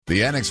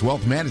The Annex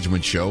Wealth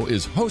Management Show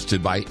is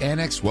hosted by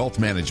Annex Wealth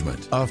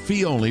Management, a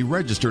fee-only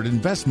registered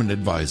investment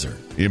advisor.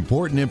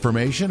 Important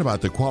information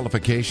about the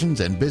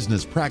qualifications and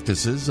business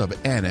practices of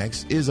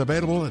Annex is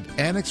available at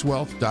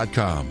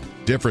annexwealth.com.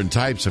 Different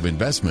types of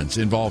investments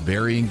involve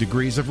varying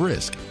degrees of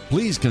risk.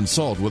 Please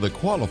consult with a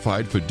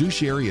qualified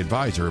fiduciary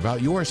advisor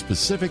about your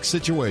specific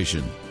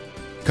situation.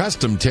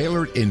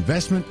 Custom-tailored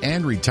investment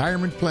and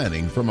retirement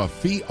planning from a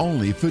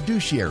fee-only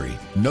fiduciary.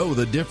 Know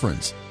the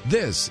difference.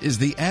 This is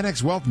the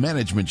Annex Wealth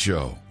Management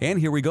Show. And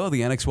here we go.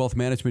 The Annex Wealth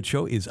Management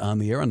Show is on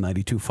the air on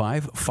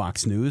 92.5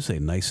 Fox News. A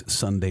nice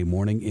Sunday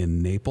morning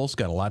in Naples.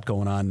 Got a lot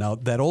going on. Now,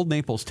 that old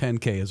Naples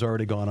 10K has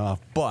already gone off,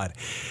 but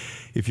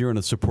if you're in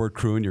a support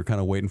crew and you're kind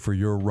of waiting for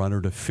your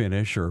runner to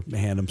finish or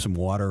hand them some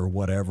water or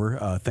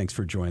whatever, thanks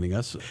for joining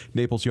us.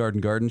 Naples Yard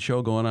and Garden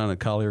Show going on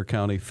at Collier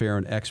County Fair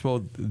and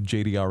Expo,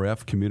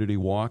 JDRF Community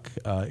Walk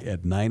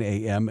at 9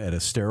 a.m. at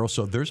Estero.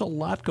 So there's a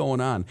lot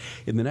going on.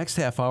 In the next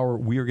half hour,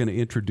 we are going to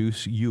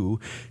introduce you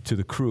to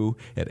the crew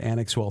at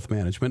Annex Wealth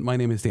Management. My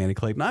name is Danny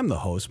Clayton. I'm the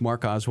host,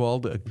 Mark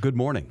Oswald. Good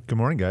morning. Good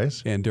morning,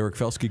 guys. And Derek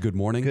Felske, good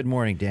morning. Good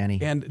morning, Danny.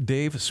 And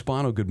Dave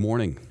Spano, good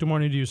morning. Good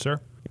morning to you,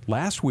 sir.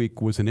 Last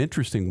week was an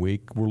interesting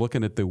week. We're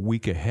looking at the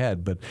week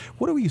ahead, but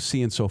what are we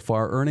seeing so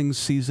far? Earnings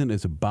season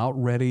is about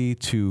ready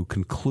to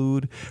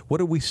conclude. What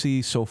do we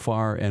see so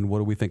far, and what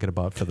are we thinking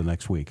about for the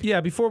next week?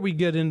 Yeah, before we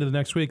get into the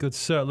next week,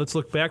 let's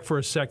look back for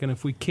a second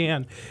if we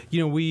can.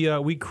 You know,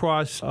 we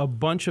crossed a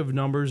bunch of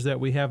numbers that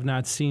we have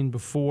not seen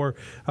before.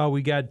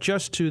 We got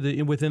just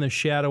to within a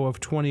shadow of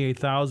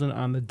 28,000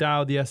 on the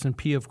Dow. The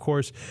S&P, of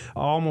course,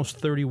 almost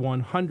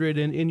 3,100.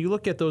 And you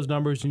look at those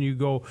numbers and you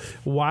go,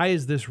 why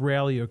is this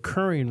rally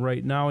occurring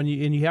right now? And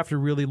you have to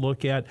really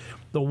look at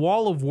the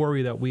wall of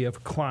worry that we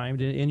have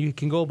climbed. And you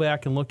can go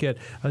back and look at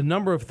a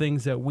number of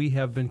things that we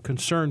have been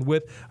concerned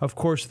with. Of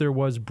course, there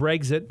was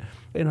Brexit.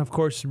 And, of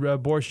course,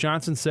 Boris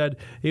Johnson said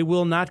it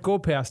will not go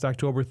past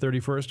October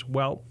 31st.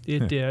 Well,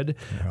 it did.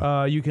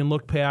 Yeah. You can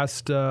look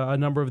past a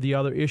number of the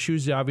other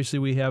issues. Obviously,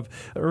 we have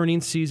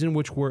earnings season,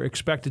 which were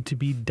expected to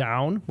be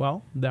down.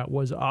 Well, that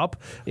was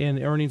up, and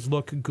earnings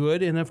look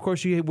good. And, of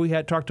course, we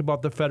had talked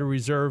about the Federal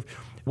Reserve.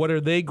 What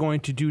are they going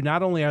to do?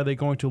 Not only are they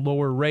going to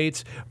lower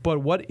rates, but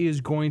what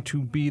is going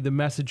to be the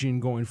messaging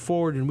going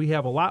forward? And we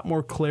have a lot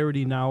more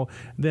clarity now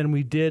than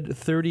we did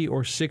 30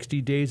 or 60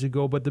 days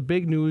ago. But the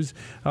big news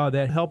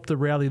that helped the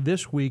rally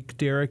this week,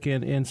 Derek,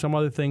 and some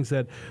other things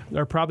that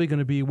are probably going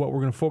to be what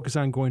we're going to focus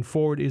on going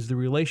forward is the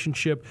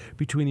relationship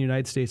between the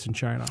United States and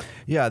China.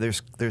 Yeah,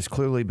 there's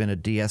clearly been a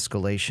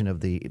de-escalation of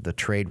the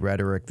trade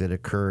rhetoric that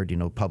occurred,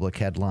 public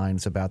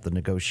headlines about the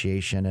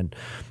negotiation. And,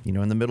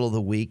 in the middle of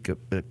the week,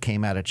 it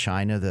came out of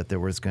China that there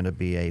was going to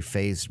be a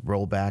phased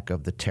rollback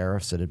of the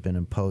tariffs that had been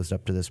imposed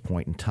up to this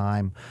point in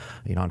time.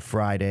 On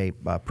Friday,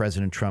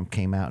 President Trump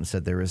came out and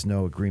said there is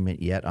no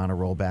agreement yet on a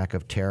rollback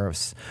of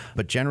tariffs.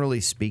 But generally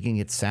speaking,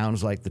 it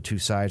sounds like the two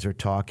sides are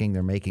talking.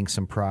 They're making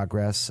some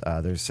progress.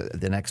 There's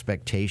an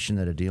expectation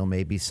that a deal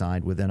may be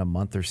signed within a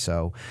month or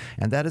so.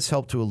 And that has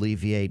helped to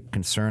alleviate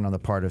concern on the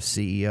part of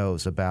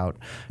CEOs about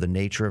the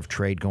nature of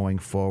trade going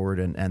forward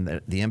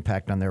and the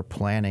impact on their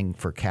planning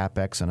for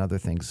CapEx and other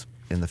things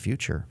in the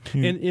future.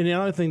 And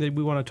another thing that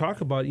we want to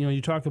talk about,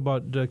 you talk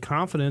about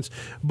confidence,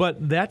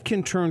 but that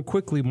can turn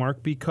quickly,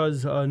 Mark,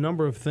 because a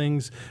number of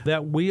things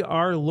that we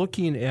are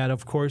looking at,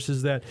 of course,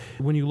 is that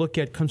when you look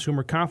at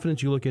consumer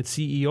confidence, you look at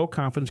CEO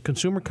confidence,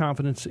 consumer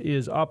confidence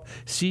is up,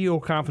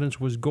 CEO confidence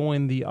was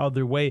going the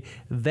other way.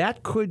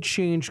 That could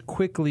change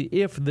quickly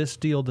if this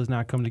deal does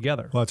not come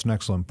together. Well, that's an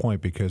excellent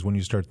point, because when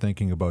you start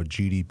thinking about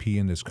GDP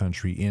in this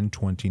country in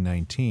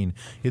 2019,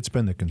 it's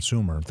been the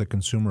consumer. The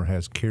consumer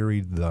has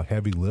carried the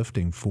heavy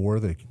lifting for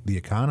the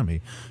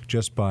economy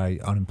just by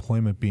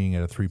unemployment being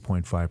at a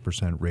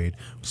 3.5% rate,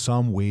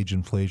 some wage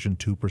inflation,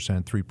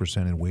 2%, 3%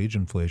 in wage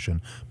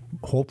inflation.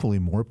 Hopefully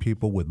more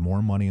people with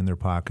more money in their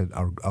pocket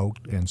are out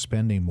and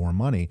spending more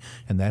money,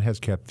 and that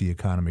has kept the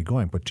economy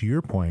going. But to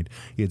your point,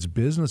 it's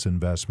business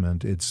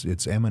investment, it's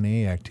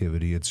M&A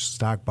activity, it's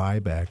stock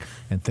buyback,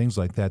 and things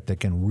like that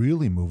can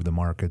really move the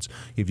markets.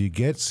 If you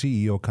get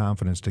CEO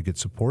confidence to get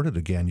supported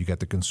again, you got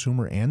the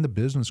consumer and the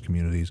business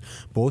communities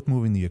both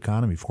moving the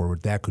economy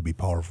forward. That could be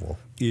powerful.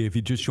 If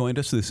you just joined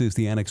us, this is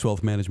the Annex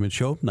Wealth Management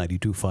Show,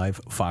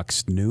 92.5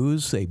 Fox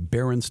News, a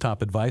Barron's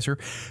top advisor,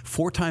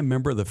 four-time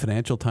member of the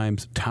Financial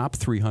Times Top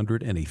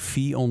 300, and a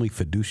fee-only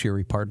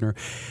fiduciary partner.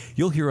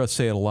 You'll hear us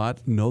say it a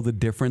lot. Know the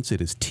difference. It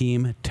is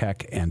team,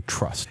 tech, and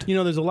trust.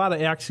 There's a lot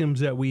of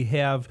axioms that we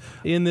have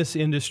in this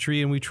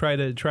industry, and we try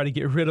to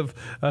get rid of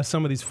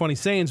some of these funny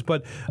sayings,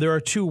 but there are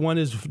two. One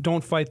is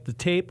don't fight the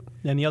tape,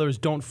 and the other is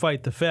don't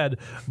fight the Fed.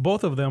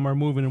 Both of them are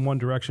moving in one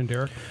direction,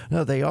 Derek.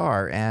 No, they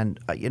are. And,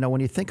 when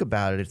you think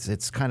about it,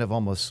 it's kind of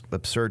almost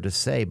absurd to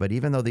say, but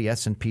even though the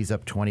S&P is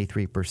up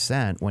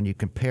 23%, when you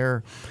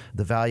compare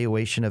the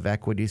valuation of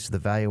equities to the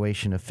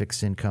valuation of of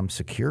fixed income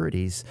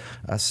securities,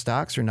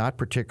 stocks are not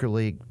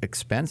particularly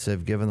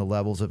expensive given the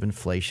levels of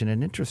inflation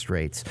and interest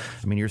rates.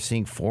 I mean, you're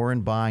seeing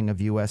foreign buying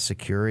of U.S.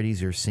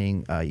 securities. You're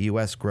seeing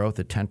U.S. growth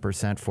at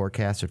 10%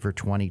 forecasted for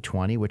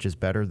 2020, which is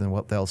better than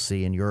what they'll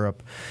see in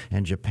Europe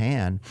and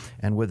Japan.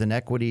 And with an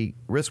equity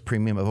risk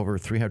premium of over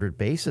 300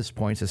 basis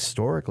points,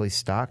 historically,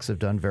 stocks have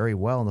done very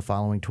well in the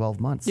following 12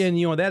 months. Yeah,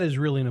 and that is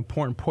really an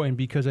important point,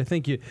 because I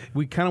think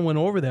we kind of went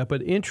over that,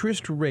 but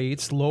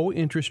low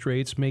interest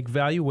rates make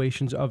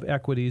valuations of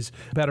equities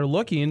better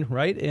looking,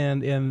 right?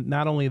 And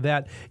not only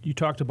that, you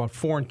talked about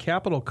foreign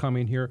capital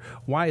coming here.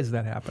 Why is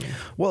that happening?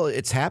 Well,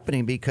 it's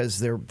happening because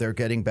they're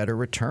getting better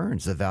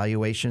returns. The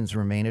valuations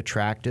remain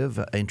attractive.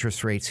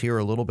 Interest rates here are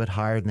a little bit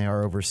higher than they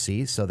are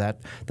overseas, so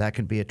that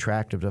can be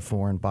attractive to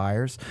foreign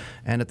buyers.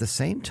 And at the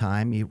same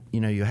time, you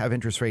have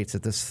interest rates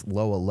at this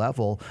low a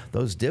level.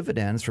 Those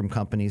dividends from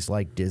companies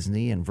like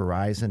Disney and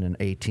Verizon and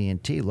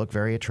AT&T look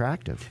very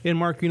attractive. And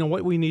Mark,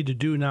 what we need to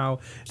do now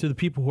to the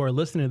people who are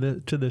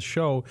listening to this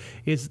show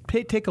is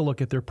take a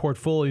look at their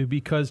portfolio,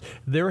 because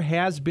there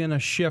has been a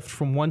shift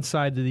from one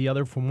side to the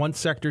other, from one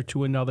sector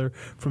to another,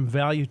 from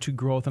value to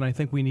growth, and I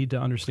think we need to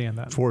understand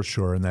that. For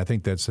sure, and I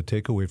think that's the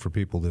takeaway for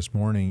people this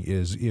morning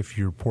is if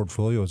your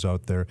portfolio is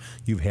out there,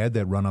 you've had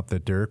that run-up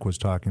that Derek was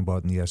talking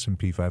about in the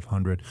S&P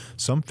 500.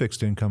 Some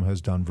fixed income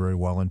has done very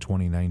well in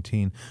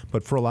 2019,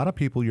 but for a lot of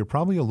people, you're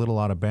probably a little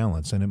out of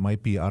balance, and it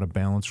might be out of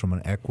balance from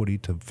an equity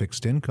to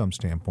fixed income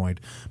standpoint,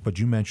 but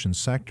you mentioned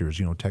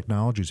sectors.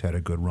 Technology's had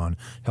a good run.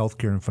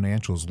 Healthcare and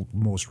financials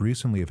most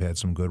recently have had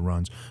some good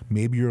runs.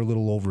 Maybe you're a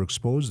little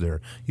overexposed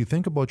there. You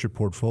think about your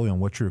portfolio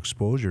and what your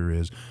exposure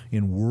is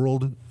in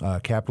world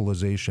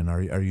capitalization.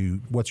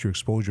 What's your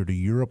exposure to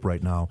Europe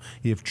right now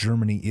if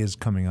Germany is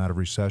coming out of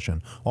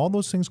recession? All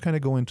those things kind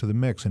of go into the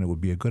mix, and it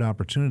would be a good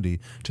opportunity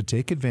to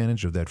take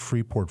advantage of that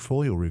free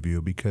portfolio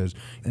review, because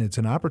it's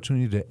an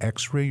opportunity to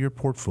x-ray your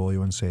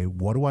portfolio and say,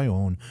 what do I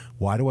own?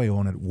 Why do I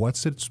own it?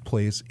 What's its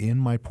place in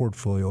my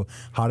portfolio?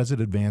 How does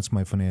it advance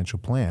my financial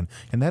plan?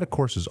 And that, of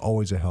course, is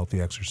always a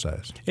healthy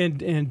exercise.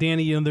 And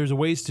Danny, there's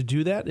ways to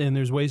do that, and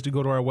there's ways to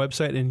go to our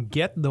website and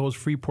get those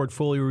free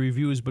portfolio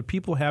reviews. But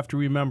people have to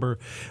remember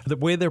the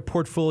way their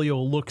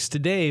portfolio looks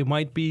today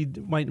might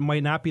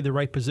not be the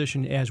right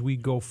position as we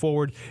go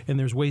forward. And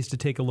there's ways to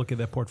take a look at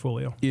that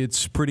portfolio.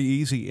 It's pretty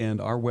easy,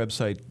 and our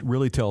website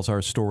really tells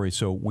our story.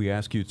 So we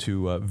ask you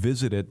to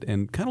visit it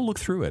and kind of look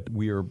through it.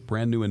 We are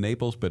brand new in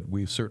Naples, but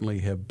we certainly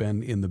have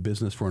been in the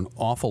business for an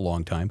awful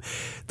long time.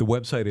 The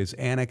website is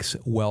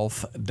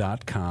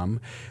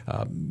annexwealth.com.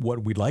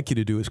 What we'd like you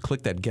to do is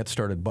click that Get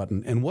Started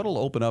button, and what will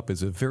open up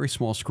is a very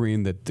small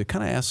screen that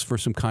kind of asks for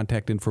some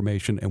contact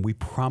information, and we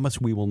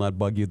promise we will not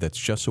bug you. That's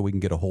just so we can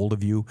get a hold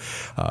of you.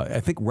 I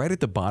think right at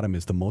the bottom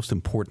is the most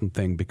important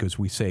thing, because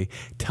we say,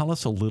 tell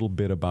us a little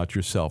bit about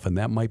yourself, and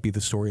that might be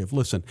the story of,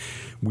 listen,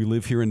 we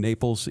live here in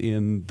Naples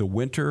in the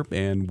winter,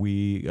 and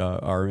we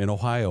are in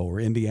Ohio or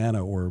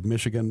Indiana or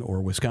Michigan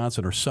or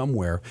Wisconsin or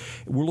somewhere.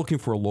 We're looking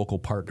for a local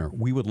partner.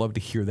 We would love to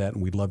hear that,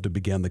 and we'd love to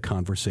begin the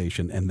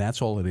conversation, and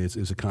that's all it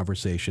is a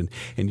conversation.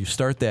 And you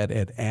start that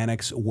at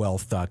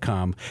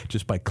annexwealth.com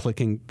just by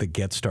clicking the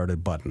Get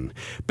Started button.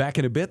 Back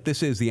in a bit,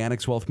 this is the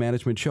Annex Wealth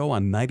Management Show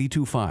on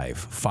 92.5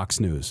 Fox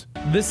News.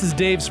 This is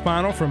Dave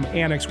Spano from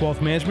Annex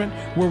Wealth Management,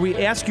 where we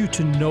ask you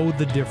to know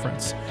the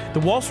difference. The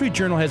Wall Street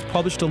Journal has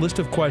published a list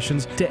of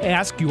questions to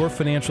ask your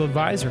financial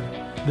advisor.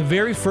 The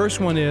very first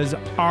one is,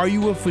 are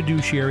you a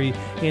fiduciary,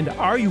 and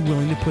are you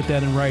willing to put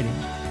that in writing?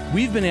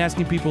 We've been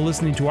asking people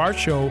listening to our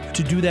show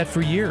to do that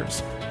for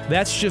years.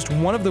 That's just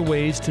one of the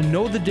ways to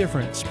know the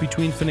difference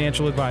between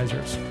financial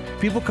advisors.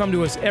 People come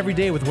to us every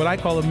day with what I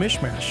call a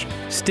mishmash.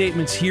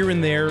 Statements here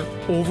and there,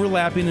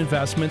 overlapping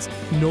investments,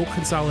 no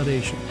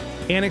consolidation.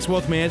 Annex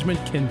Wealth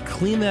Management can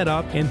clean that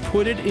up and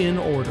put it in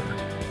order.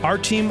 Our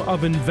team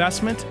of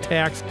investment,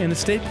 tax, and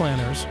estate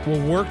planners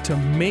will work to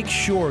make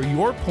sure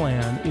your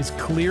plan is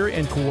clear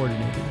and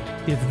coordinated.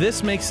 If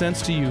this makes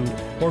sense to you,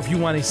 or if you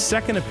want a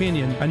second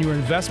opinion on your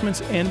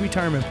investments and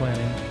retirement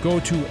planning,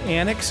 go to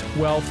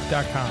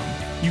annexwealth.com.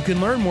 You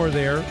can learn more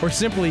there, or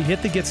simply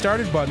hit the Get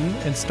Started button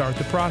and start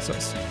the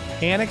process.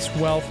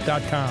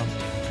 annexwealth.com.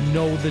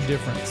 Know the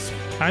difference.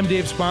 I'm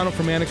Dave Spano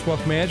from Annex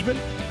Wealth Management.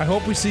 I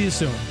hope we see you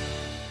soon.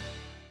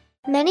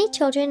 Many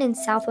children in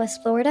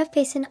Southwest Florida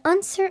face an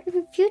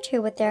uncertain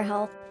future with their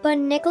health, but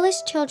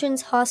Nicholas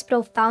Children's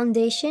Hospital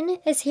Foundation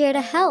is here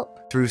to help.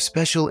 Through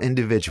special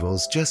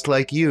individuals just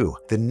like you,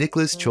 the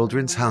Nicholas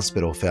Children's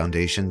Hospital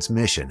Foundation's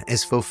mission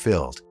is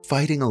fulfilled,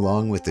 fighting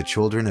along with the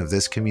children of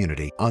this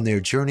community on their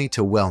journey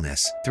to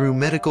wellness through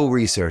medical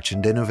research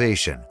and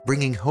innovation,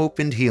 bringing hope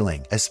and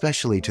healing,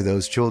 especially to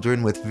those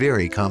children with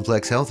very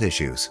complex health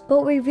issues.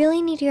 But we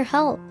really need your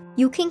help.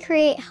 You can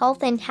create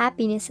health and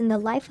happiness in the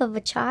life of a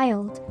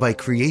child by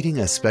creating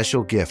a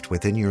special gift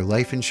within your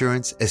life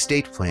insurance,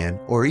 estate plan,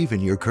 or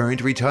even your current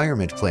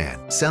retirement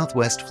plan.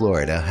 Southwest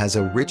Florida has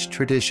a rich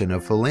tradition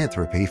of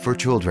philanthropy for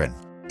children.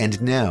 And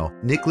now,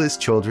 Nicholas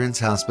Children's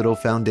Hospital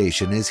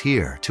Foundation is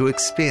here to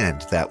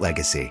expand that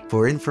legacy.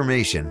 For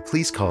information,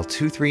 please call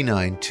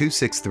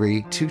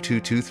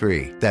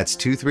 239-263-2223. That's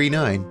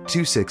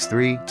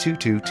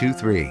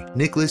 239-263-2223.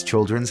 Nicholas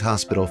Children's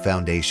Hospital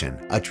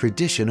Foundation, a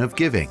tradition of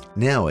giving,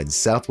 now in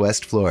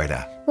Southwest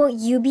Florida. Will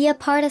you be a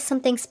part of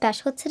something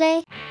special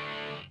today?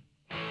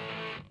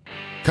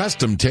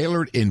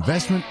 Custom-tailored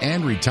investment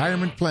and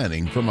retirement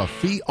planning from a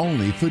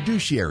fee-only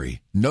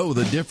fiduciary. Know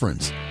the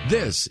difference.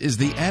 This is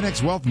the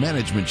Annex Wealth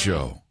Management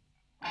Show.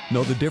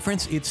 Know the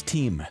difference? It's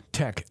team,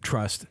 tech,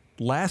 trust.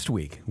 Last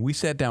week, we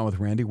sat down with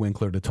Randy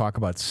Winkler to talk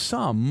about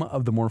some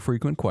of the more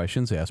frequent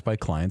questions asked by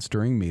clients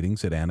during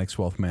meetings at Annex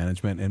Wealth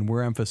Management, and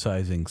we're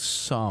emphasizing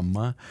some.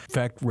 In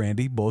fact,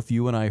 Randy, both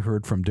you and I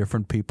heard from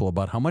different people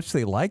about how much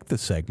they liked the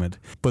segment,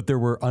 but there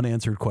were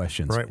unanswered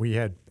questions. Right. We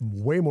had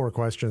way more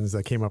questions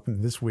that came up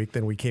this week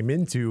than we came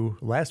into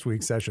last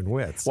week's session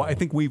with. So. Well, I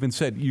think we even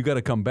said, you got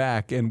to come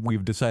back, and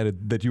we've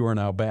decided that you are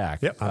now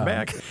back. Yep, I'm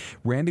back.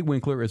 Randy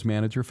Winkler is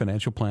Manager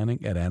Financial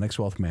Planning at Annex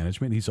Wealth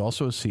Management. He's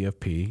also a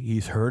CFP.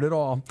 He's heard it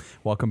all.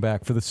 Welcome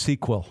back for the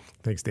sequel.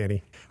 Thanks,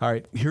 Danny. All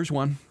right, here's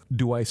one.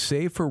 Do I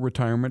save for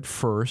retirement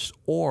first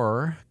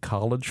or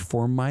college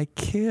for my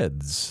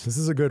kids? This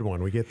is a good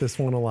one. We get this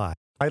one a lot.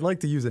 I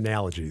like to use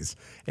analogies.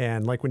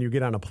 And like when you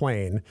get on a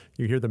plane,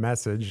 you hear the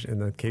message, in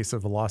the case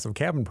of a loss of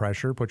cabin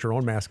pressure, put your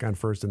own mask on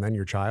first and then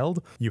your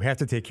child. You have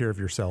to take care of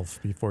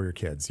yourself before your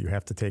kids. You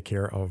have to take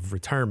care of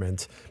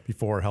retirement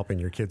before helping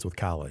your kids with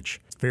college.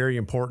 It's very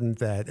important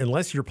that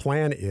unless your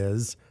plan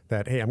is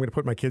that, hey, I'm going to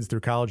put my kids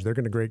through college, they're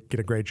going to get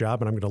a great job,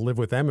 and I'm going to live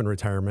with them in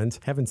retirement.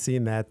 Haven't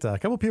seen that. A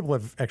couple of people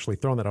have actually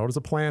thrown that out as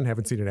a plan,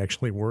 haven't seen it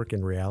actually work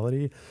in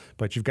reality.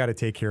 But you've got to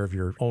take care of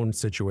your own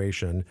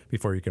situation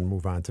before you can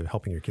move on to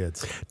helping your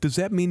kids. Does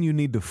that mean you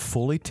need to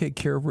fully take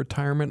care of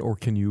retirement, or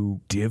can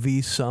you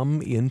divvy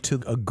some into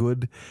a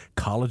good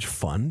college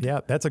fund? Yeah,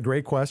 that's a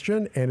great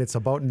question, and it's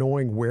about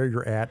knowing where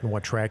you're at and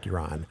what track you're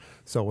on.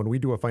 So when we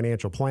do a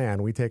financial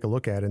plan, we take a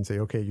look at it and say,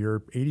 okay,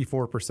 you're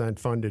 84%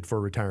 funded for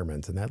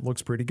retirement, and that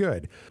looks pretty good.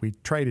 We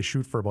try to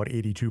shoot for about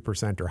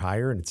 82% or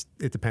higher, and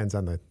it depends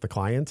on the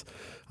client.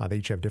 They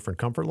each have different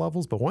comfort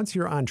levels, but once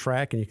you're on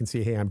track and you can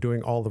see, hey, I'm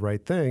doing all the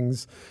right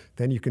things,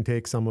 then you can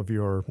take some of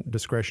your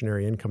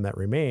discretionary income that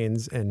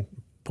remains and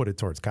put it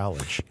towards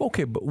college.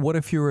 Okay, but what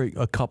if you're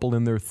a couple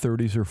in their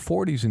 30s or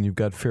 40s and you've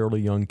got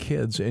fairly young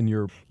kids and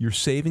you're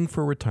saving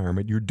for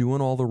retirement, you're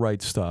doing all the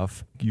right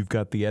stuff, you've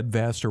got the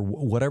EdVast or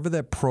whatever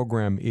that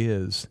program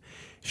is,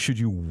 should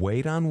you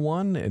wait on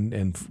one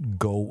and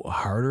go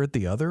harder at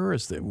the other?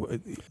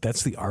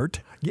 That's the art?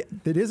 Yeah,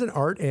 it is an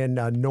art, and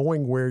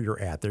knowing where you're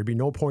at. There'd be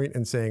no point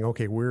in saying,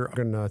 okay, we're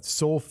going to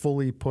so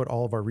fully put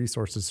all of our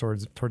resources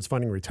towards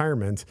funding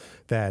retirement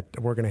that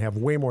we're going to have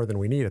way more than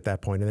we need at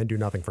that point and then do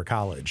nothing for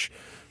college.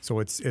 So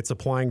it's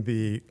applying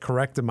the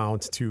correct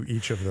amount to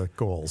each of the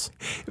goals.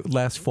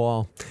 Last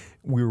fall,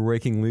 we were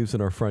raking leaves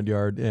in our front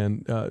yard,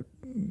 and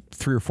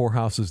 3 or 4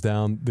 houses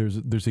down,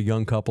 there's a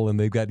young couple, and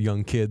they've got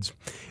young kids.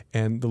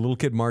 And the little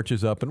kid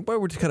marches up, and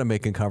we're just kind of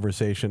making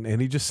conversation.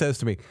 And he just says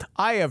to me,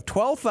 I have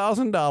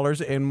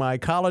 $12,000 in my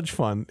college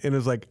fund. And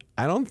it's like,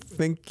 I don't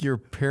think your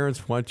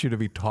parents want you to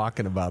be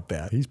talking about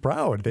that. He's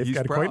proud. They've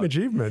got quite an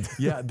achievement.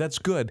 Yeah, that's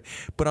good.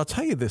 But I'll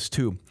tell you this,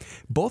 too.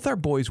 Both our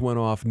boys went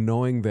off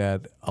knowing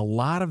that a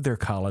lot of their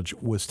college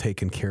was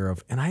taken care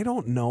of. And I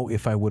don't know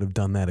if I would have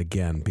done that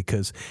again,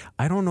 because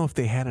I don't know if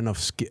they had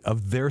enough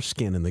of their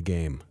skin in the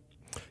game.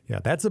 Yeah,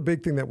 that's a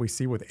big thing that we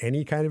see with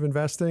any kind of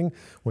investing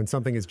when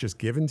something is just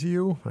given to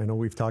you. I know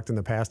we've talked in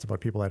the past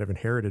about people that have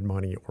inherited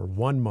money or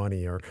won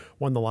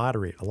the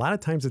lottery. A lot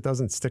of times it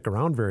doesn't stick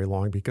around very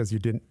long because you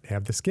didn't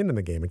have the skin in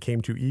the game. It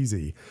came too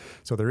easy.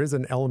 So there is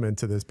an element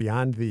to this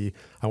beyond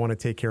I want to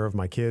take care of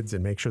my kids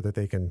and make sure that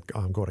they can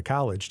go to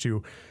college,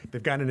 to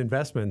they've got an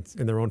investment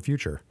in their own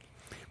future.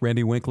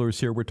 Randy Winkler is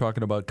here. We're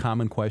talking about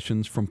common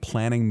questions from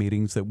planning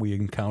meetings that we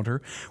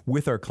encounter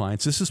with our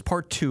clients. This is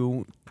part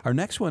 2. Our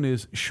next one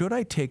is, should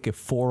I take a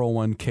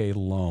 401k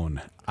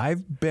loan?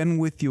 I've been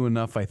with you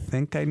enough. I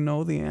think I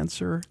know the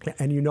answer.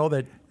 And you know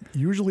that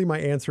usually my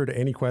answer to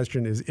any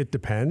question is it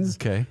depends.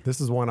 Okay.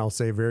 This is one I'll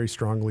say very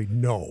strongly,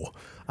 no.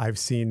 I've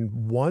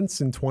seen once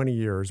in 20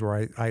 years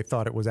where I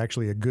thought it was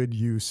actually a good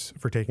use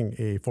for taking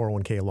a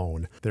 401k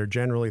loan.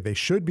 They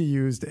should be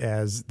used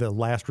as the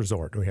last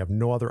resort. We have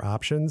no other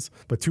options,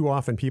 but too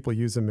often people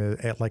use them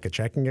at like a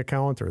checking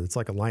account, or it's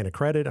like a line of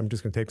credit. I'm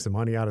just going to take some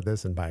money out of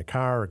this and buy a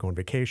car or go on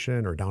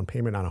vacation or down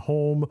payment on a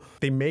home.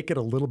 They make it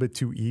a little bit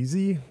too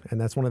easy, and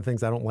that's one of the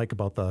things I don't like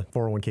about the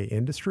 401k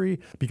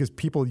industry, because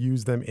people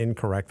use them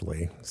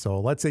incorrectly. So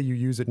let's say you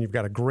use it and you've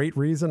got a great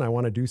reason, I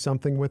want to do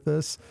something with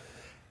this.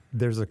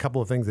 There's a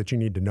couple of things that you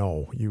need to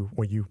know.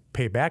 When you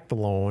pay back the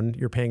loan,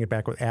 you're paying it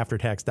back with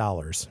after-tax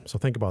dollars. So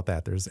think about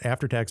that. There's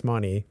after-tax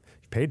money, you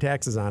pay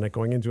taxes on it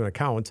going into an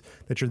account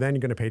that you're then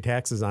going to pay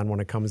taxes on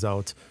when it comes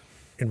out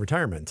in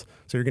retirement.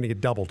 So you're going to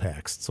get double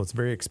taxed. So it's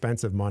very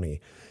expensive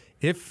money.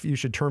 If you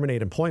should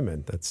terminate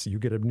employment, that's you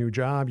get a new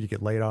job, you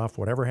get laid off,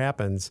 whatever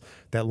happens,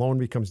 that loan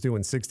becomes due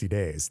in 60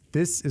 days.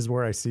 This is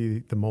where I see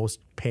the most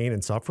pain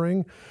and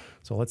suffering.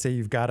 So let's say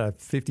you've got a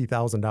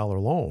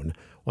 $50,000 loan.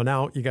 Well,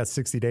 now you got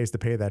 60 days to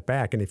pay that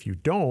back. And if you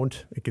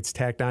don't, it gets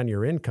tacked on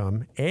your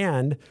income.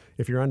 And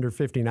if you're under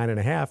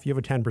 59.5, you have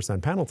a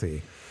 10%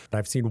 penalty.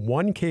 I've seen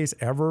one case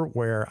ever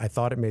where I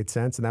thought it made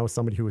sense, and that was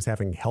somebody who was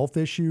having health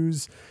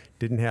issues,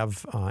 didn't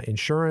have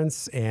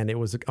insurance, and it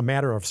was a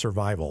matter of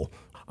survival.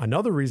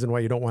 Another reason why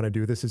you don't want to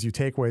do this is you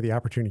take away the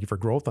opportunity for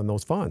growth on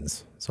those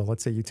funds. So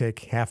let's say you take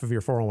half of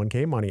your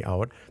 401k money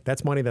out.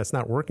 That's money that's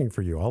not working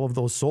for you. All of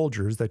those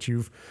soldiers that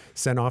you've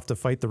sent off to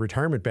fight the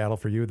retirement battle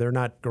for you, they're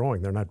not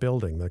growing. They're not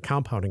building. The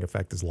compounding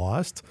effect is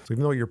lost. So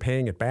even though you're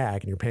paying it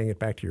back and you're paying it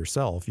back to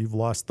yourself, you've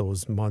lost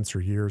those months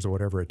or years or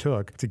whatever it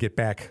took to get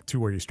back to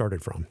where you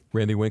started from.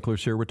 Randy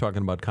Winkler's here. We're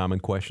talking about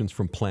common questions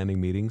from planning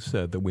meetings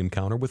that we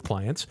encounter with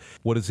clients.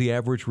 What does the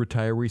average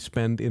retiree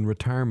spend in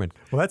retirement?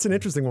 Well, that's an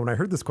interesting one. When I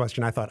heard this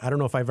question, I thought, I don't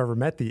know if I've ever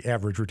met the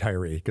average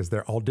retiree because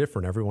they're all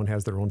different. Everyone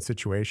has their own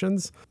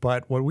situations.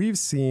 But what we've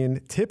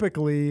seen,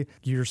 typically,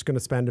 you're just going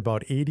to spend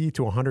about 80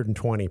 to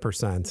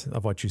 120%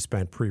 of what you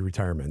spent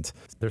pre-retirement.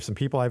 There's some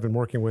people I've been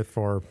working with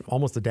for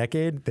almost a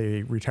decade.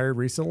 They retired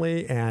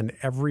recently, and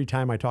every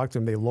time I talk to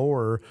them, they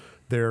lower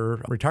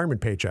their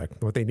retirement paycheck,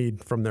 what they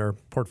need from their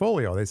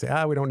portfolio. They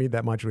say, we don't need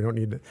that much. We don't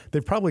need it.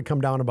 They've probably come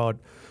down about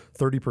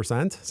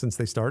 30% since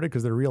they started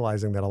because they're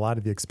realizing that a lot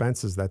of the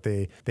expenses that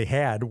they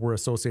had were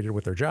associated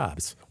with their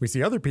jobs. We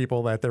see other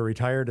people that they're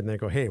retired and they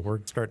go, hey, we're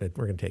going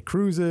to take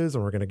cruises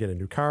and we're going to get a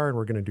new car and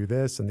we're going to do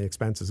this, and the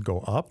expenses go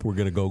up. We're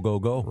going to go.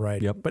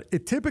 Right. Yep. But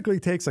it typically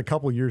takes a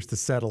couple years to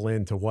settle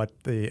into what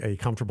a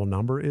comfortable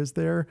number is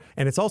there.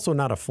 And it's also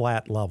not a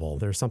flat level.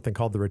 There's something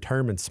called the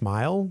retirement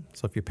smile.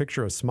 So if you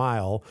picture a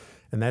smile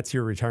and that's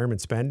your retirement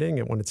spending,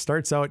 and when it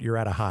starts out, you're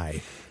at a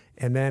high.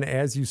 And then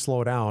as you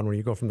slow down, when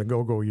you go from the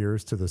go-go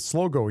years to the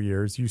slow-go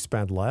years, you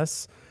spend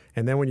less.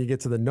 And then when you get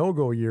to the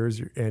no-go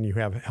years and you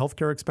have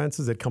healthcare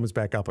expenses, it comes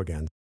back up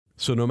again.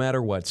 So no matter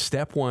what,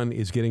 step one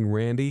is getting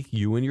Randy,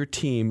 you and your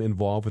team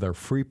involved with our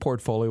free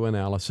portfolio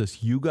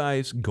analysis. You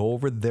guys go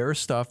over their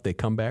stuff. They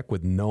come back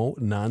with no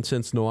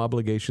nonsense, no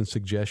obligation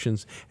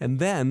suggestions. And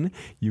then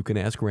you can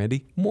ask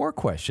Randy more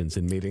questions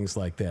in meetings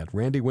like that.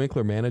 Randy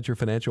Winkler, Manager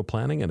Financial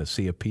Planning and a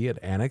CFP at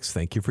Annex.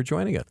 Thank you for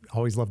joining us.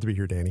 Always love to be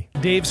here, Danny.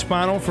 Dave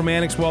Spano from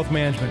Annex Wealth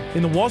Management.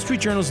 In the Wall Street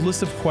Journal's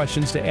list of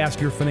questions to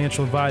ask your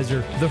financial advisor,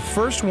 the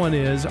first one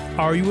is,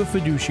 are you a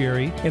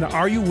fiduciary, and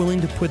are you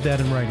willing to put that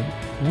in writing?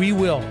 We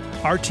will.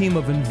 Our team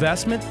of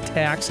investment,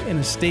 tax, and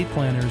estate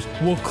planners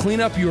will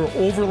clean up your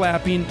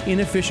overlapping,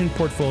 inefficient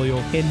portfolio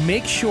and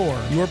make sure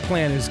your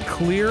plan is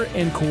clear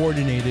and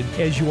coordinated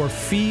as your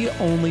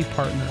fee-only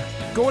partner.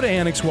 Go to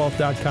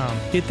annexwealth.com,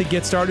 hit the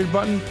Get Started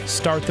button,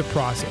 start the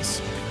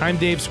process. I'm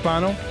Dave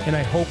Spano, and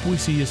I hope we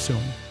see you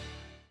soon.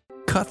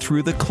 Cut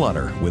through the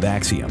clutter with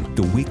Axiom,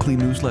 the weekly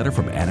newsletter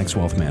from Annex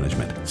Wealth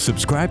Management.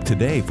 Subscribe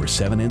today for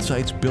 7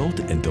 insights built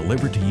and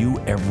delivered to you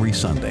every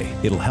Sunday.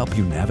 It'll help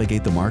you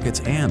navigate the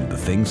markets and the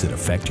things that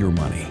affect your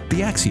money.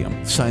 The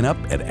Axiom. Sign up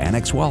at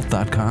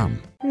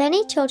annexwealth.com.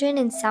 Many children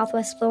in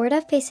Southwest Florida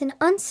face an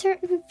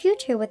uncertain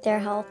future with their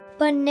health,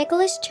 but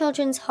Nicholas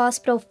Children's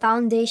Hospital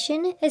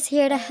Foundation is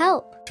here to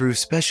help. Through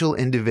special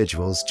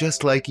individuals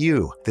just like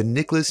you, the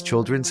Nicholas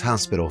Children's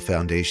Hospital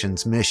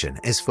Foundation's mission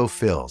is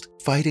fulfilled,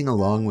 fighting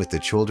along with the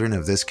children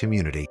of this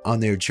community on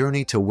their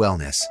journey to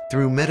wellness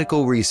through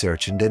medical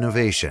research and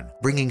innovation,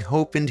 bringing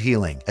hope and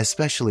healing,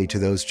 especially to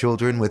those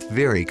children with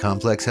very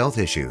complex health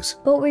issues.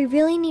 But we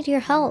really need your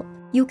help.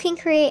 You can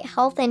create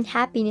health and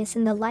happiness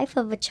in the life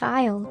of a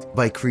child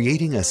by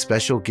creating a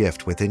special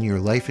gift within your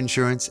life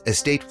insurance,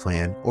 estate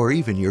plan, or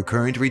even your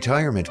current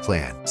retirement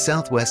plan.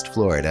 Southwest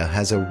Florida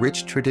has a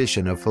rich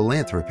tradition of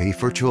philanthropy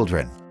for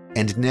children.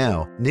 And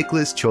now,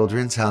 Nicholas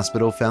Children's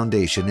Hospital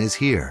Foundation is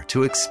here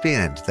to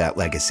expand that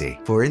legacy.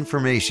 For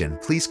information,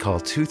 please call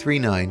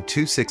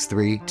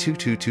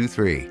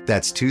 239-263-2223.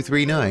 That's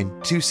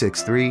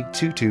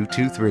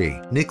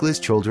 239-263-2223. Nicholas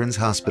Children's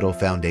Hospital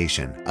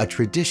Foundation, a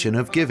tradition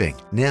of giving,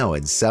 now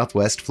in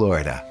Southwest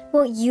Florida.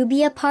 Will you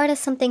be a part of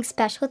something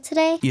special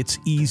today? It's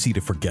easy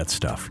to forget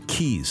stuff.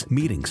 Keys,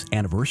 meetings,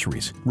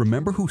 anniversaries.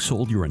 Remember who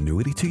sold your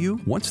annuity to you?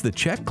 Once the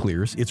check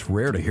clears, it's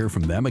rare to hear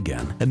from them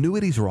again.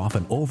 Annuities are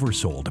often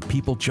oversold to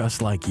people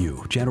just like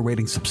you,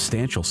 generating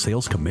substantial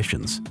sales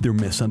commissions. They're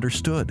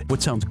misunderstood.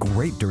 What sounds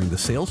great during the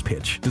sales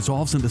pitch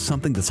dissolves into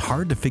something that's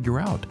hard to figure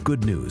out.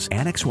 Good news.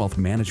 Annex Wealth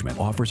Management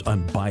offers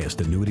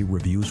unbiased annuity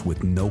reviews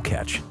with no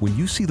catch. When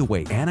you see the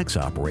way Annex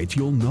operates,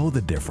 you'll know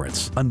the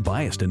difference.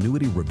 Unbiased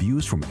annuity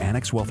reviews from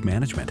Annex Wealth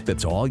Management.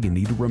 That's all you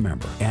need to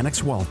remember.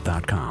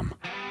 AnnexWealth.com.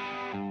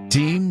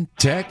 Team,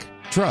 tech,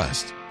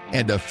 trust,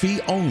 and a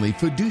fee-only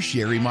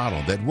fiduciary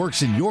model that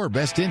works in your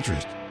best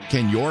interest.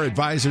 Can your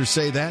advisor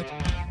say that?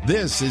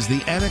 This is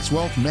the Annex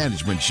Wealth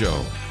Management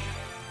Show.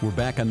 We're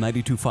back on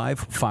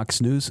 92.5 Fox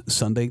News,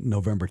 Sunday,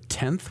 November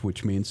 10th,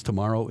 which means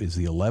tomorrow is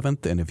the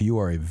 11th. And if you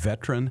are a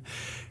veteran,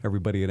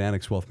 everybody at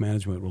Annex Wealth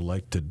Management would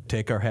like to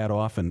take our hat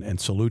off and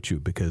salute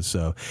you, because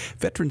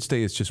Veterans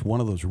Day is just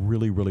one of those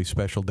really, really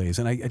special days.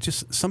 And I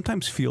just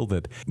sometimes feel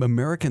that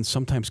Americans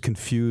sometimes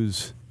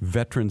confuse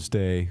Veterans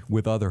Day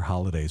with other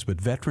holidays, but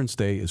Veterans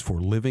Day is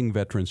for living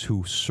veterans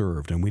who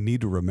served, and we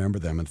need to remember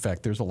them. In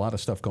fact, there's a lot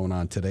of stuff going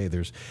on today.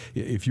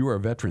 If you are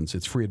veterans,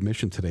 it's free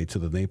admission today to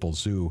the Naples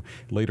Zoo.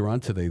 Later on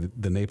today,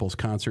 the Naples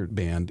Concert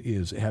Band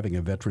is having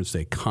a Veterans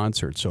Day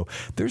concert. So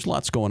there's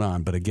lots going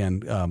on. But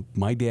again,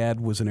 my dad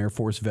was an Air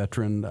Force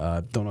veteran.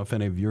 Don't know if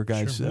any of your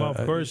guys. Sure. Well,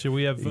 of course,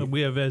 we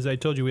have, as I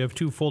told you, we have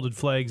 2 folded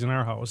flags in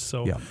our house.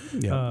 So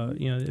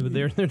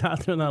they're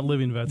not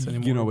living vets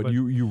anymore. You know, but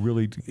you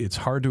really, it's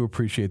hard to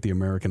appreciate the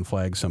American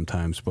flag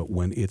sometimes, but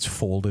when it's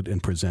folded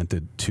and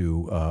presented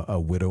to a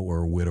widow or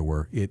a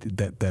widower,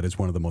 that is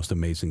one of the most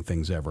amazing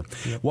things ever.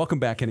 Yep. Welcome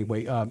back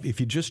anyway. If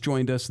you just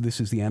joined us,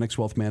 this is the Annex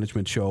Wealth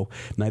Management Show,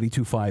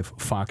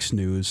 92.5 Fox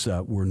News.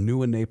 We're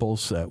new in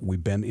Naples.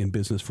 We've been in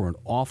business for an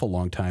awful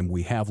long time.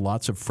 We have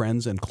lots of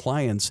friends and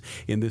clients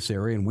in this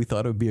area, and we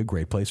thought it would be a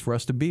great place for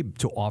us to be,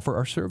 to offer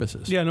our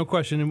services. Yeah, no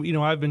question. And,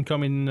 I've been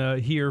coming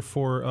here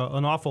for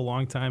an awful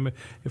long time.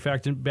 In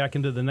fact, back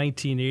into the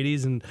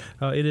 1980s, and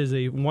it is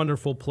a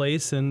wonderful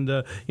place. And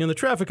the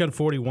traffic on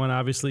 41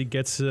 obviously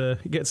gets a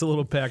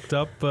little packed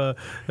up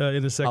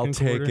in the second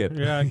quarter. I'll take it.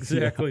 Yeah,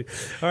 exactly.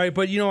 Yeah. All right,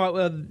 but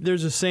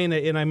there's a saying,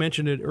 and I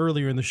mentioned it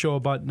earlier in the show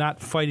about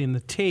not fighting the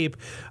tape.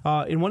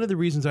 And one of the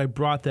reasons I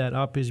brought that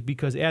up is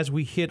because as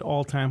we hit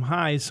all-time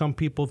highs, some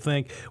people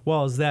think,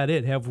 well, is that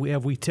it? Have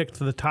we ticked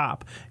to the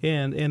top?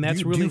 And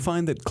that's really. Do you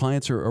find that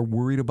clients are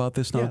worried about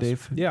this now, yes.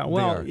 Dave? Yeah,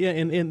 well, yeah,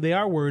 and they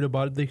are worried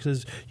about it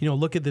because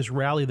look at this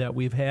rally that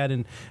we've had,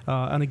 and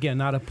again,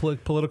 not a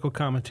political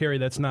commentary.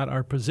 That's not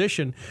our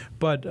position.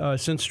 But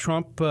since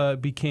Trump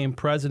became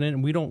president,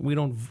 and we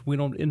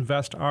don't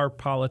invest our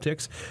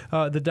politics,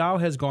 the Dow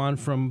has gone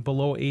from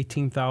below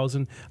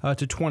 18,000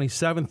 to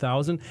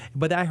 27,000.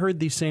 But I heard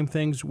these same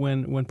things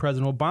when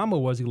President Obama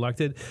was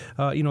elected.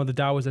 The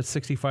Dow was at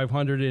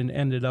 6,500 and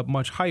ended up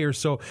much higher.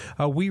 So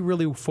we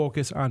really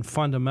focus on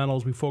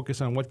fundamentals. We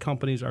focus on what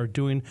companies are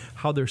doing,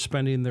 how they're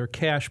spending their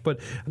cash. But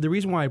the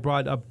reason why I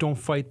brought up don't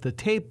fight the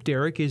tape,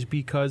 Derek, is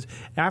because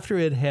after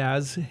it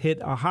has hit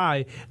a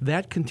high,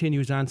 that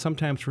continues on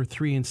sometimes for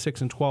 3 and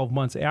 6 and 12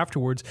 months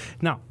afterwards.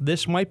 Now,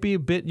 this might be a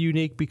bit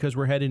unique because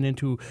we're heading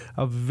into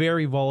a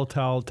very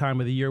volatile time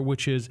of the year,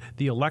 which is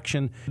the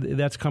election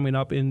that's coming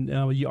up in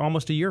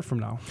almost a year from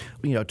now.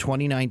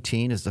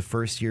 2019 is the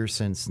first year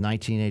since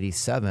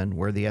 1987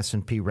 where the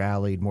S&P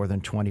rallied more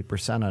than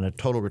 20% on a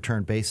total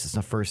return basis in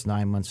the first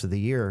 9 months of the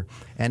year.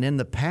 And in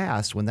the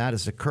past, when that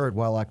has occurred,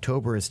 while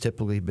October has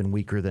typically been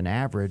weaker than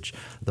average,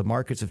 the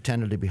markets have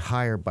tended to be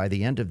higher by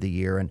the end of the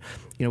year. And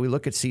we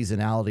look at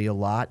seasonality a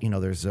lot.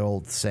 There's the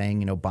old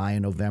saying, buy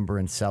in November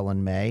and sell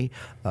in May.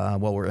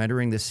 Well, we're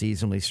entering the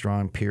seasonally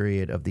strong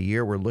period of the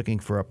year. We're looking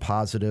for a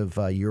positive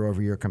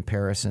year-over-year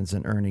comparisons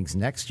in earnings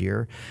next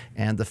year,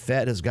 and the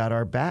Fed has got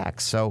our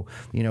back. So,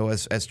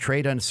 as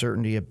trade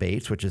uncertainty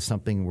abates, which is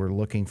something we're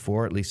looking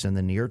for, at least in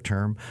the near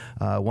term,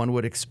 one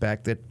would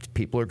expect that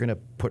people are going to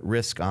put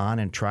risk on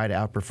and try to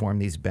outperform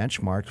these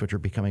benchmarks, which are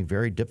becoming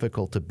very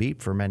difficult to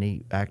beat for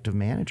many active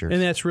managers.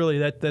 And that's really,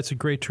 that's a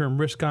great term,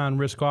 risk on,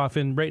 risk off.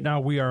 And right now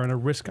we are in a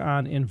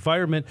risk-on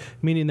environment,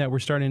 meaning that we're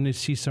starting to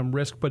see some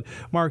risk. But,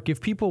 Mark, if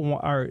people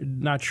are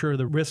not sure of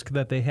the risk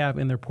that they have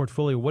in their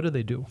portfolio, what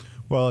do?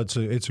 Well, it's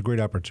a great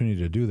opportunity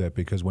to do that,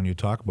 because when you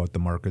talk about the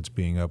markets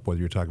being up, whether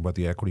you're talking about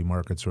the equity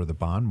markets or the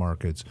bond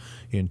markets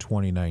in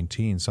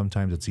 2019,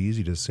 sometimes it's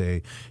easy to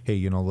say,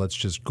 hey, let's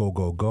just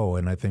go.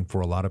 And I think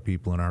for a lot of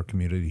people in our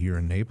community here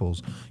in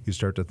Naples, you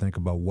start to think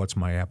about what's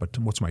my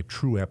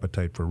true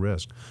appetite for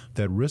risk.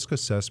 That risk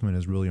assessment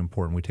is really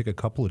important. We take a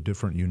couple of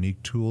different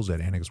unique tools at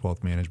Annex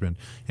Wealth Management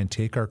and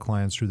take our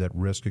clients through that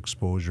risk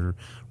exposure,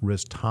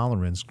 risk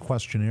tolerance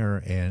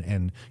questionnaire,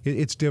 and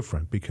it's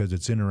different because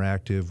it's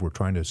interactive. We're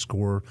trying to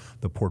score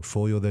the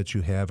portfolio that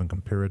you have and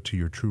compare it to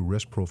your true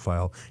risk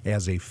profile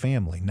as a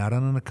family, not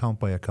on an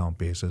account-by-account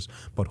basis,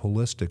 but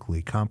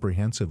holistically,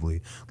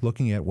 comprehensively,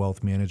 looking at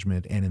wealth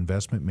management and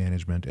investment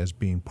management as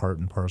being part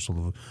and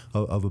parcel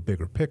of a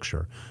bigger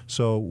picture.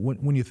 So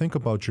when you think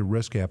about your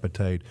risk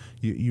appetite,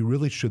 you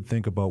really should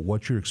think about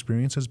what your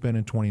experience has been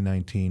in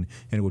 2019,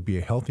 and it would be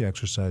a healthy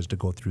exercise to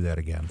go through that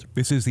again.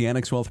 This is the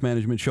Annex Wealth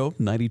Management Show,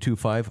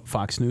 92.5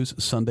 Fox News,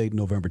 Sunday,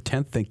 November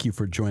 10th. Thank you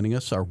for joining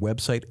us. Our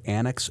website,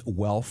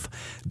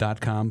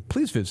 annexwealth.com.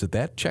 Please visit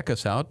that. Check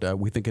us out.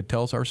 We think it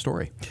tells our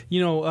story.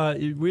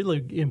 A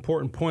really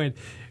important point.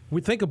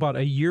 we think about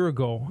a year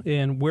ago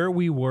and where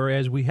we were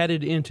as we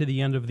headed into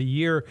the end of the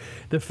year.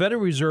 The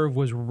Federal Reserve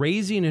was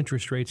raising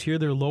interest rates. Here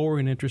they're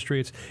lowering interest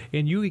rates.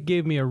 And you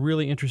gave me a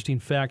really interesting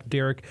fact,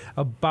 Derek,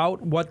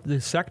 about what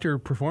the sector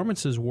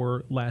performances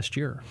were last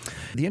year.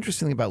 The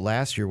interesting thing about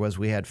last year was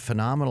we had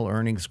phenomenal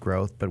earnings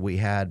growth, but we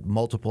had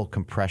multiple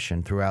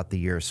compression throughout the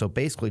year. So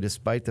basically,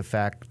 despite the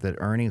fact that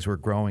earnings were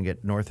growing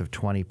at north of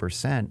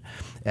 20%,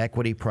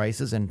 equity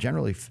prices and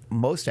generally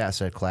most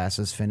asset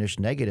classes finished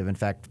negative. In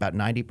fact, about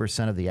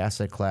 90% of the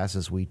asset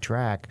classes we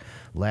track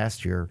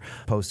last year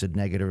posted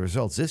negative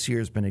results. This year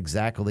has been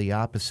exactly the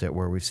opposite,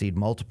 where we've seen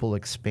multiple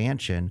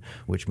expansion,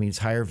 which means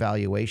higher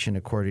valuation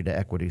according to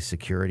equity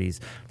securities,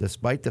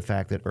 despite the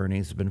fact that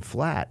earnings have been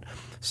flat.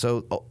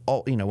 So,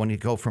 when you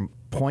go from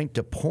point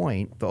to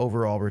point, the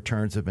overall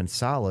returns have been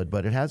solid,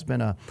 but it has been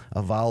a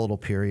volatile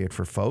period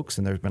for folks,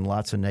 and there's been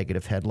lots of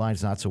negative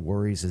headlines, lots of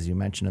worries, as you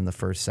mentioned in the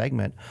first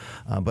segment.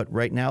 But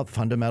right now,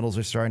 fundamentals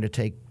are starting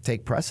to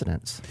take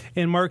precedence.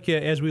 And Mark,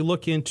 as we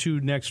look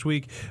into next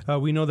week,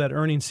 we know that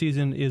earnings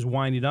season is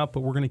winding up,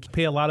 but we're going to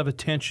pay a lot of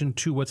attention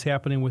to what's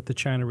happening with the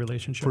China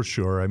relationship. For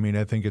sure. I mean,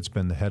 I think it's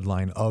been the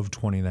headline of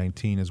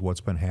 2019 is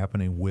what's been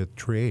happening with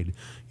trade.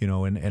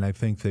 And I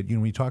think that,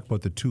 when you talk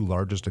about the two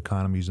largest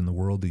economies in the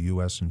world, the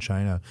U.S. and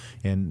China,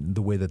 and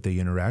the way that they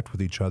interact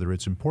with each other,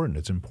 it's important.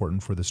 It's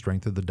important for the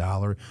strength of the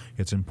dollar.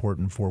 It's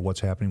important for what's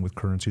happening with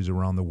currencies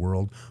around the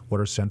world.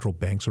 What are central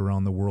banks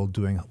around the world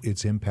doing?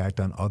 Its impact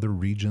on other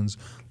regions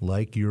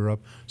like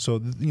Europe. So,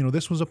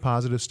 this was a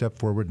positive step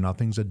forward.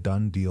 Nothing's a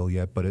done deal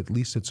yet, but at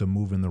least it's a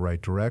move in the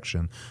right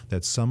direction,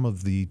 that some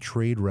of the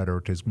trade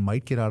rhetoric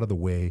might get out of the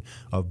way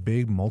of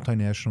big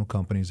multinational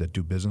companies that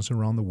do business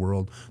around the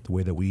world, the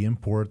way that we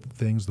import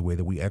things, the way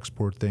that we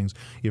export things.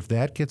 If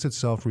that gets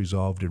itself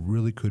resolved, it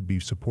really could be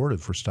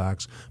supportive for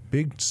stocks,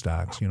 big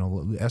stocks,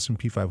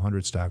 S&P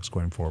 500 stocks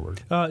going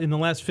forward. In the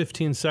last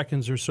 15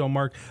 seconds or so,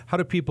 Mark, how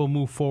do people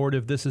move forward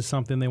if this is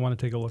something they want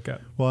to take a look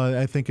at? Well,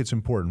 I think it's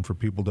important for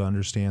people to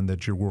understand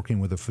that you're working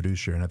with a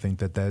fiduciary, and I think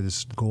that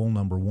is goal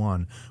number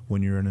one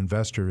when you're an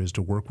investor, is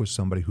to work with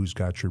somebody who's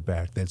got your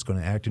back, that's going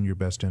to act in your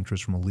best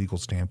interest from a legal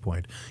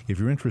standpoint. If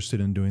you're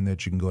interested in doing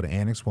that, you can go to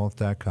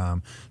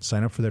annexwealth.com,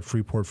 sign up for that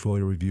free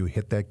portfolio review,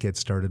 hit that Get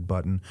Started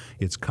button.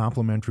 It's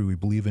complimentary. We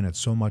believe in it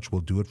so much,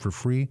 we'll do it for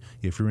free.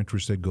 If you're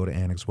interested, go to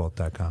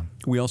annexwealth.com.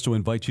 We also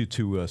invite you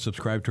to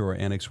subscribe to our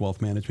Annex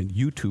Wealth Management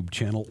YouTube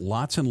channel.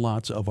 Lots and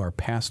lots of our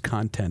past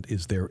content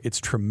is there. It's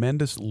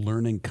tremendous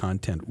learning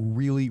content,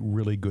 really,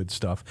 really good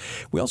stuff.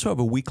 We also have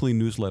a weekly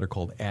newsletter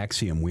called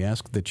Axiom. We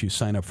ask that you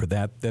sign up for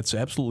that. That's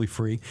absolutely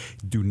free.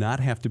 Do not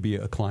have to be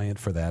a client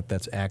for that.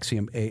 That's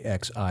Axiom,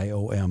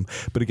 AXIOM.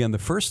 But again, the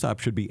first stop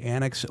should be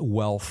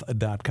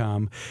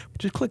annexwealth.com.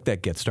 Just click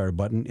that Get Started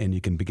button and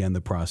you can begin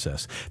the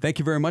process. Thank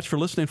you very much for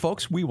listening,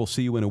 folks. We will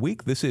see you in a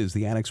week. This is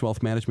the Annex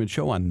Wealth Management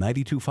Show on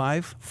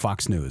 92.5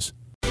 Fox News.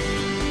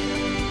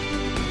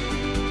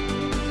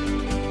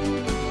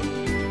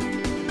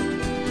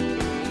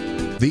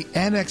 The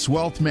Annex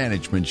Wealth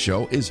Management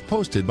Show is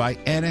hosted by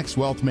Annex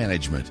Wealth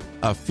Management,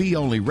 a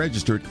fee-only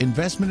registered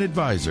investment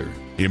advisor.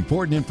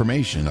 Important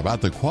information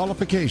about the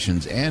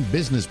qualifications and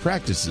business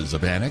practices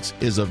of Annex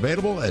is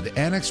available at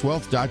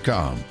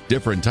annexwealth.com.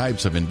 Different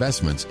types of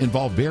investments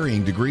involve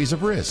varying degrees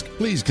of risk.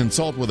 Please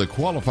consult with a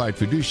qualified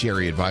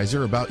fiduciary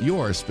advisor about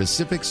your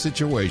specific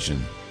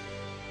situation.